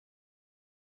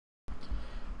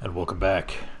And welcome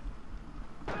back.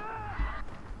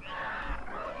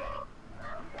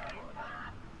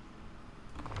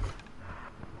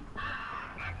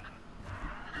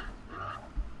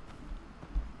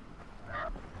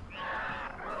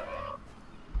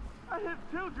 I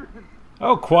have children.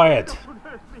 Oh, quiet. Don't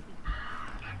hurt me.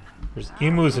 There's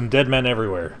emus and dead men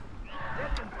everywhere.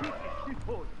 Let them keep it,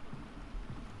 people.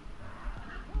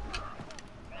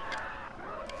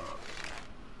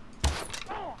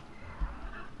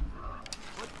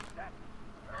 What's that?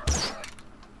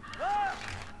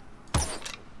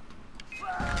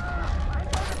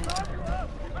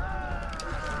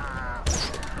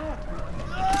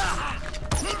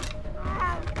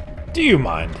 Do you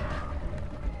mind?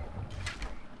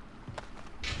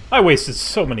 I wasted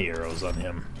so many arrows on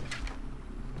him.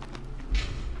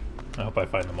 I hope I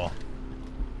find them all.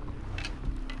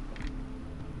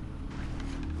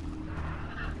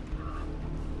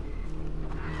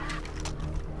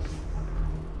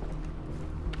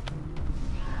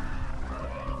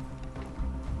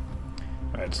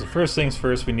 Alright, so first things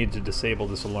first, we need to disable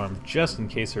this alarm just in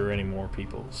case there are any more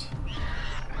peoples.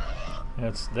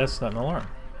 That's not an alarm.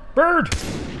 Bird!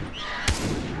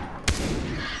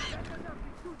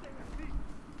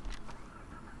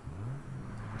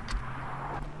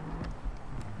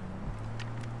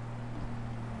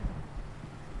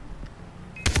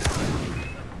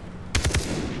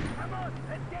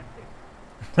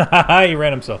 Haha, he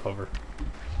ran himself over.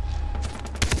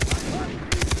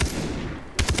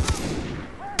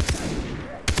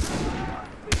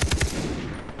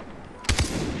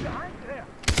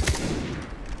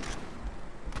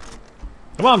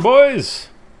 Come on, boys!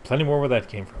 Plenty more where that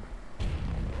came from.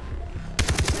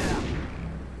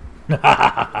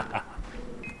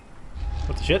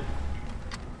 What the shit?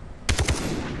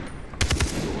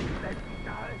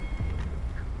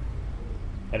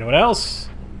 Anyone else?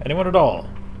 Anyone at all?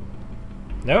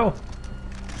 No?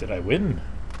 Did I win?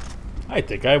 I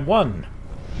think I won.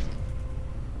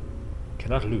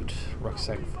 Cannot loot.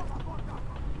 Rucksack.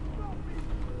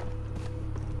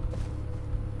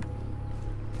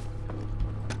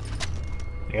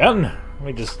 Again. Let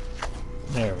me just...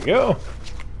 There we go.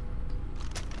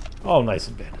 All nice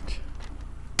and bandaged.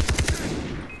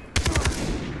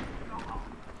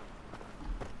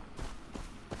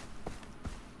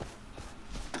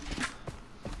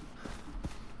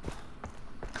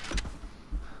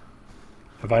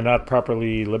 Have I not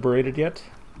properly liberated yet?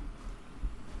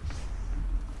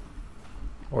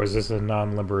 Or is this a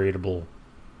non-liberatable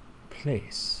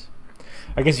place?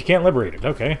 I guess you can't liberate it.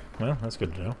 Okay, well, that's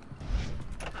good to know.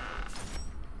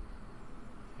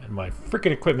 And my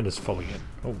frickin' equipment is full again.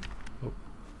 Oh, oh.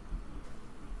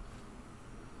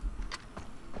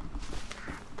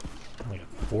 Only got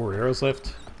 4 arrows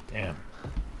left? Damn.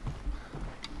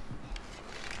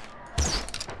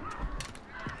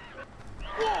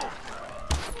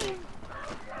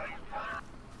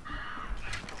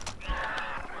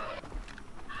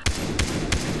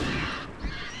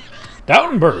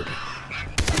 Down, bird!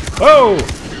 Whoa!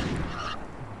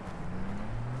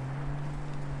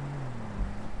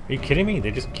 Are you kidding me?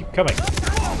 They just keep coming.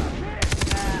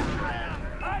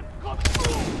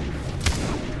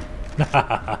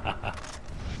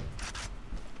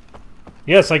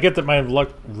 Yes, I get that my luck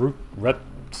root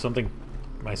something.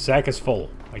 My sack is full.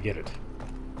 I get it.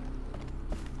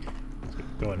 Let's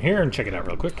go in here and check it out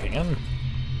real quick. Hang on.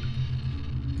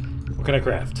 What can I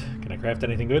craft? Can I craft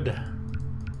anything good?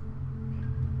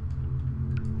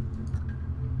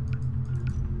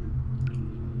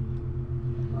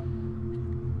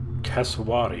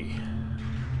 Kaswari.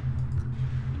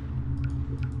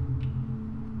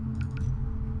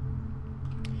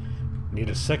 Need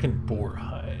a second boar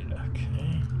hide. Okay.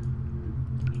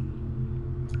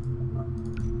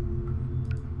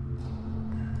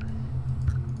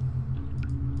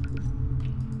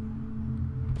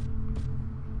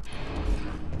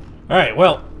 Alright,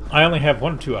 well, I only have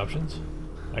one of two options.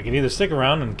 I can either stick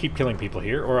around and keep killing people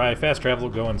here, or I fast travel,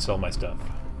 go and sell my stuff.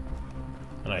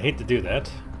 And I hate to do that.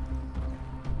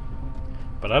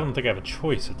 But I don't think I have a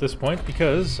choice at this point,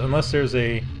 because unless there's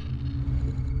a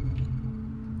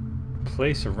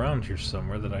place around here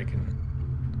somewhere that I can...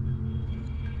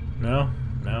 No?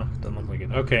 No? Doesn't look like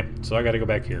it. Okay, so I gotta go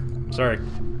back here. Sorry.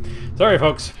 Sorry,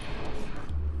 folks.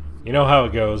 You know how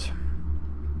it goes.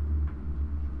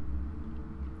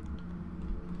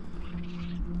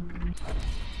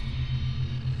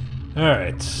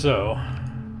 Alright, so...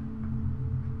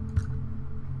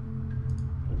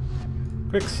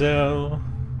 Quick sell.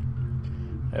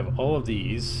 I have all of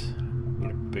these.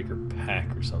 Need a bigger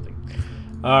pack or something.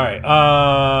 Alright,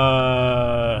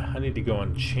 I need to go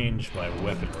and change my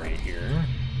weaponry here.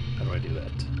 How do I do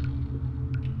that?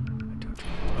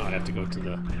 Oh, I have to go to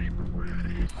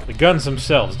the guns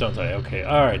themselves, don't I? Okay,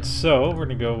 alright, so we're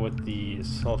gonna go with the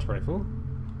assault rifle.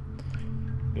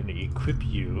 I'm gonna equip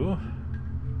you.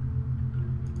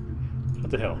 What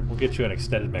the hell? We'll get you an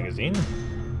extended magazine.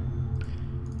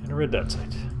 And a red dot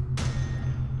sight.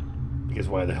 Because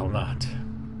why the hell not?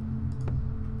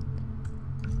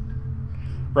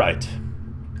 Right.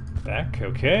 Back,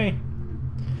 okay.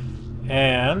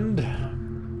 And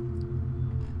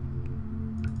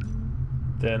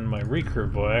then my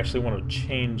recurve bow, I actually want to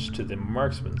change to the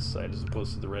marksman side as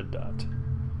opposed to the red dot.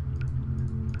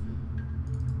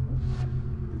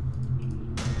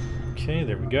 Okay,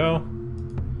 there we go.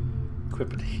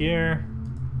 Equip it here.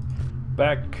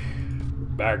 Back.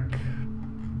 Back.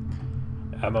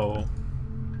 Ammo.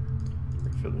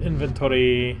 Refill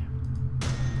inventory.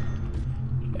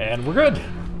 And we're good.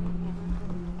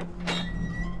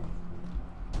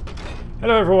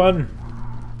 Hello everyone.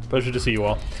 Pleasure to see you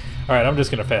all. Alright, I'm just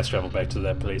going to fast travel back to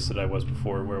that place that I was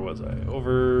before. Where was I?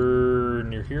 Over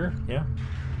near here? Yeah?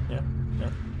 Yeah? Yeah?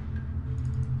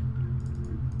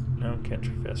 No, can't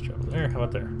fast travel there. How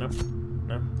about there? No?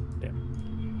 No? Damn.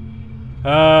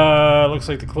 Looks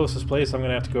like the closest place I'm going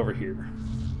to have to go over here.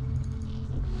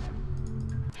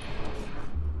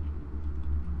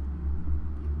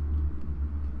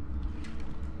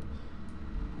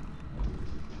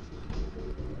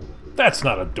 That's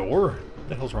not a door. What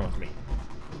the hell's wrong with me?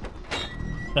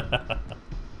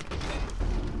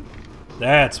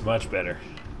 That's much better.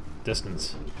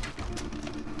 Distance.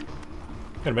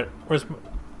 Wait a minute. Where's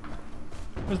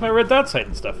my red dot sight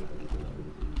and stuff?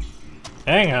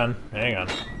 Hang on. Hang on.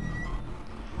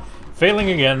 Failing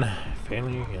again.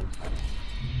 Failing again.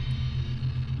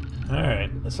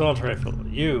 Alright. Assault rifle.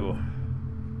 You.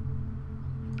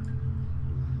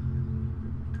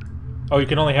 Oh, you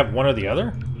can only have one or the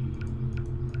other?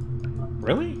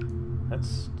 Really?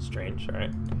 That's strange.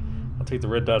 Alright. I'll take the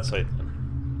red dot sight then.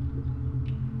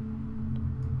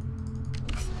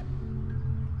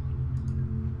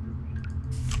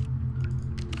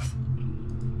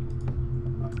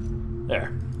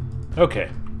 There.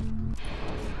 Okay.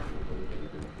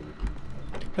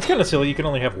 That's kind of silly. You can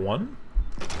only have one?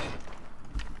 I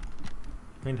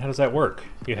mean, how does that work?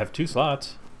 You have 2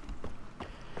 slots.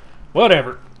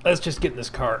 Whatever. Let's just get in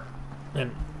this car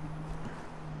and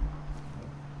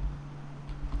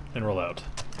roll out.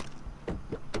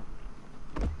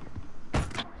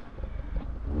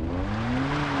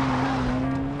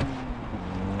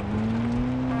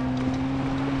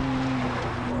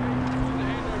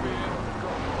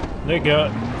 They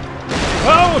got...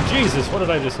 Oh, Jesus! What did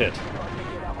I just hit?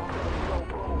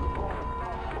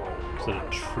 Is it a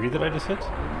tree that I just hit?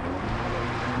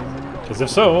 Because if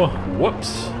so,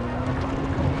 whoops.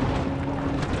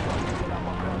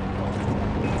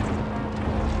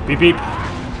 Beep beep.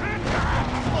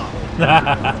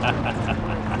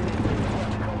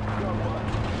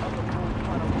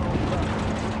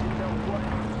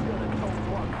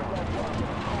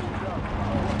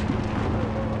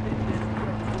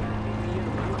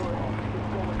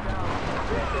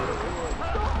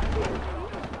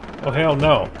 Oh hell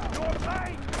no.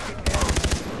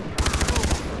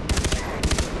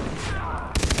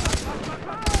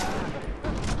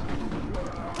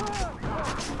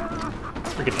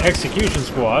 Freaking execution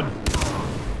squad.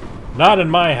 Not in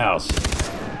my house.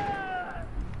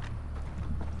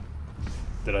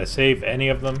 Did I save any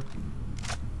of them?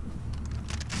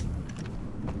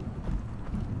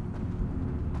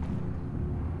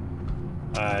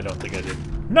 I don't think I did.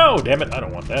 No, damn it, I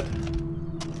don't want that.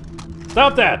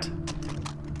 Stop that!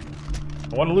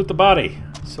 I want to loot the body.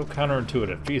 So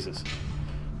counterintuitive, Jesus.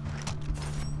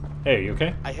 Hey, you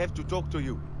okay? I have to talk to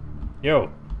you.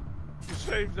 Yo. You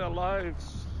saved our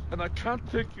lives, and I can't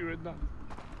thank you enough.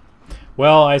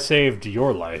 Well, I saved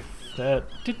your life. That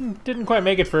didn't quite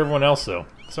make it for everyone else, though.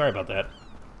 Sorry about that.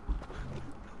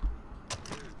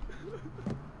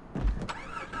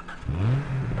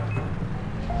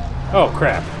 Oh,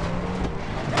 crap.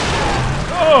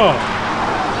 Oh!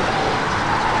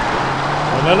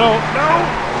 No, no, no!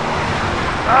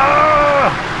 Ah!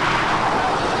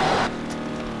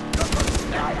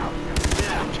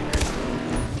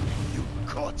 You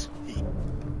caught me.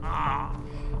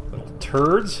 Little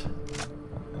turds.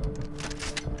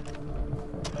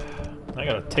 I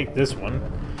gotta take this one.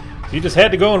 You just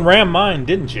had to go and ram mine,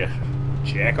 didn't you?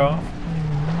 Jack off.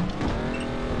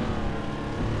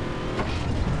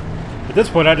 At this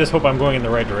point, I just hope I'm going in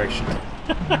the right direction.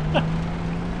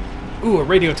 Ooh, a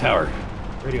radio tower.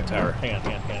 Radio tower. Hang on,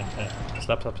 hang on, hang on, hang on.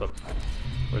 Stop, stop, stop.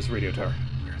 Where's the radio tower?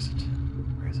 Where is it?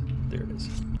 Where is it? There it is.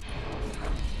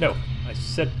 No, I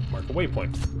said mark a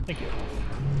waypoint. Thank you.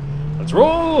 Let's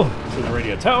roll to the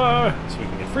radio tower so we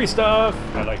can get free stuff.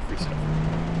 I like free stuff.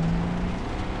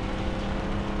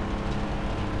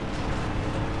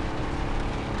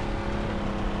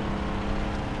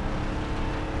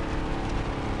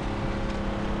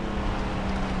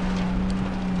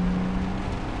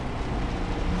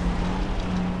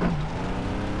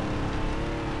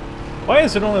 Why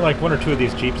is it only like one or two of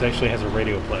these Jeeps actually has a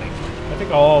radio playing? I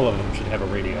think all of them should have a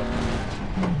radio.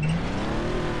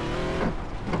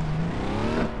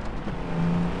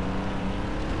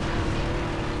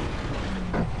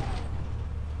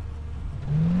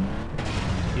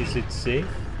 Is it safe?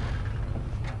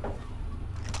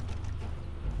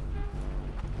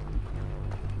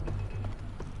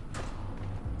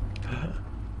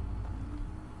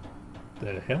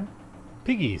 The hell?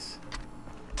 Piggies!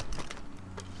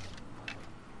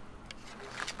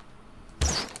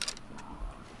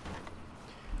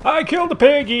 I killed a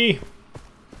piggy!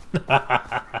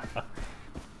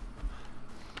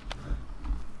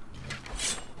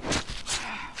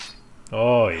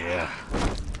 Oh yeah.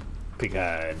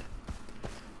 Pig-eyed.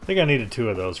 I think I needed 2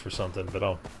 of those for something, but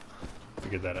I'll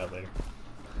figure that out later.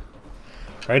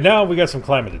 Alright, now we got some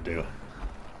climbing to do.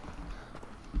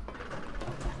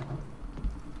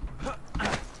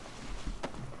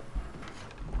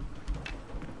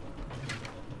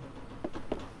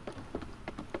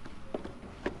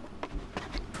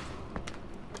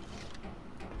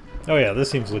 Oh yeah, this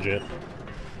seems legit.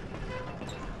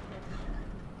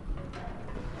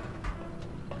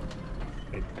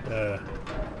 Wait,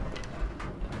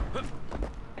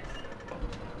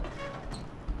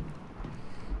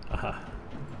 aha.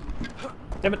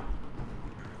 Damn it.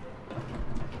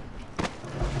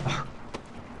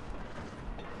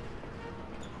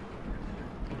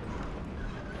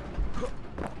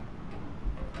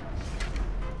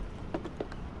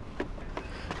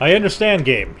 I understand,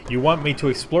 game. You want me to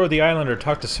explore the island or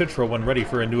talk to Citro when ready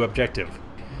for a new objective.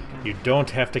 You don't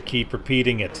have to keep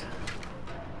repeating it.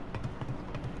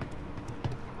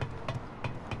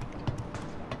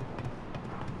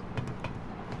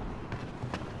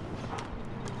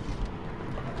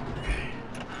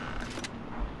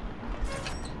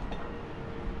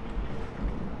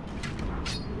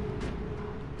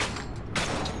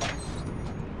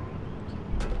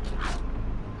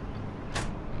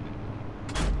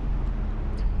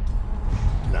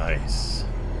 Nice.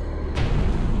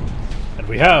 And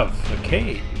we have a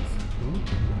cave. Ooh.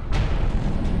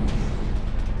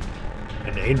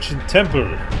 An ancient temple.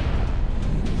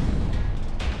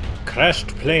 Crashed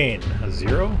plane. A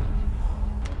 0?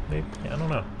 Maybe? I don't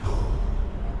know.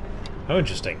 How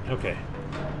interesting. Okay.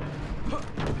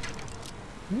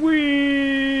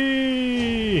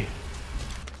 Whee!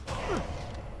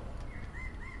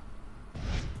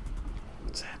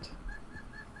 What's that?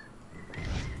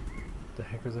 The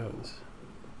heck are those?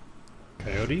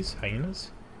 Coyotes?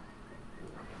 Hyenas?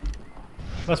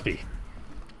 Must be.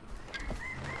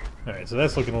 Alright, so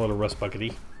that's looking a little rust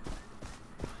buckety.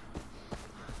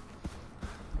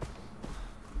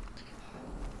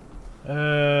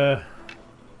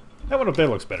 That one up there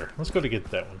looks better. Let's go to get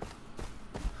that one.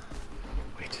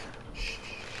 Wait. Shh.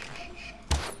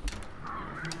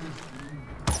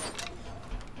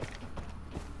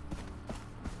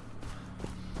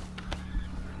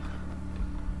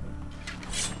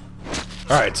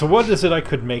 Alright, so what is it I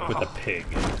could make with a pig?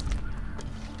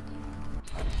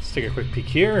 Let's take a quick peek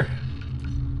here.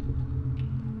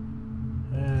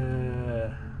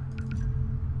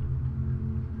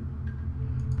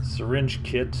 Syringe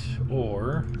kit,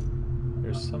 or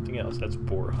there's something else. That's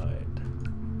boar hide.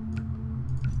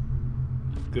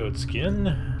 Goat skin,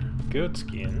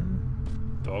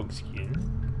 dog skin.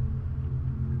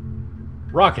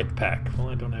 Rocket pack. Well,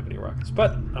 I don't have any rockets,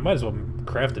 but I might as well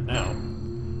craft it now.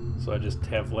 So I just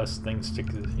have less things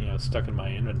stuck in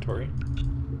my inventory.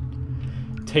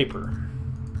 Taper.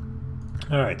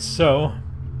 Alright, so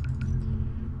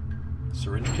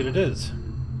syringe kit it is.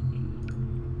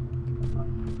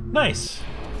 Nice!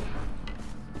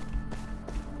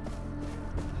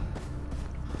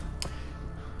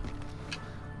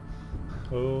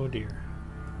 Oh dear.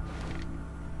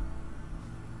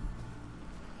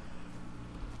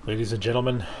 Ladies and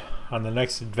gentlemen, on the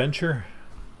next adventure,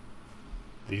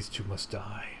 these two must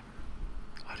die.